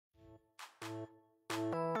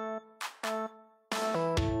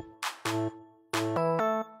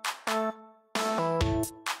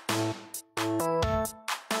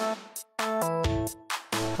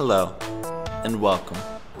Hello, and welcome.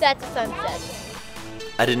 That's a sunset.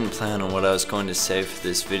 I didn't plan on what I was going to say for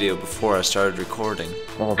this video before I started recording.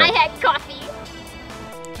 I had coffee.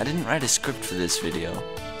 I didn't write a script for this video.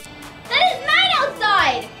 That is night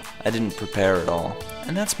outside! I didn't prepare at all,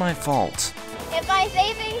 and that's my fault. If I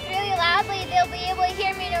say things really loudly, they'll be able to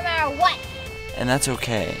hear me no matter what. And that's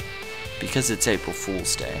okay, because it's April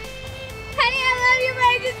Fool's Day. Honey, I love you, but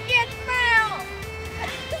I just can't smile.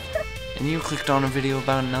 And you clicked on a video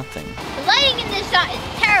about nothing. The lighting in this shot is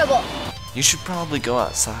terrible. You should probably go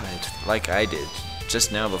outside, like I did,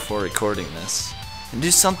 just now before recording this, and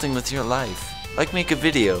do something with your life, like make a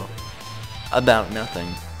video about nothing.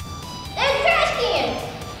 There's a trash can.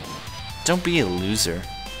 Don't be a loser.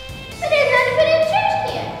 But there's nothing but a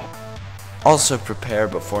trash can. Also prepare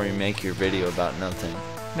before you make your video about nothing.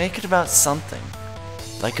 Make it about something,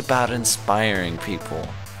 like about inspiring people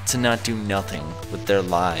to not do nothing with their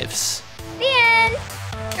lives. The end.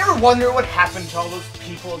 Ever wonder what happened to all those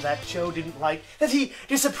people that Joe didn't like, that he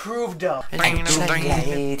disapproved of?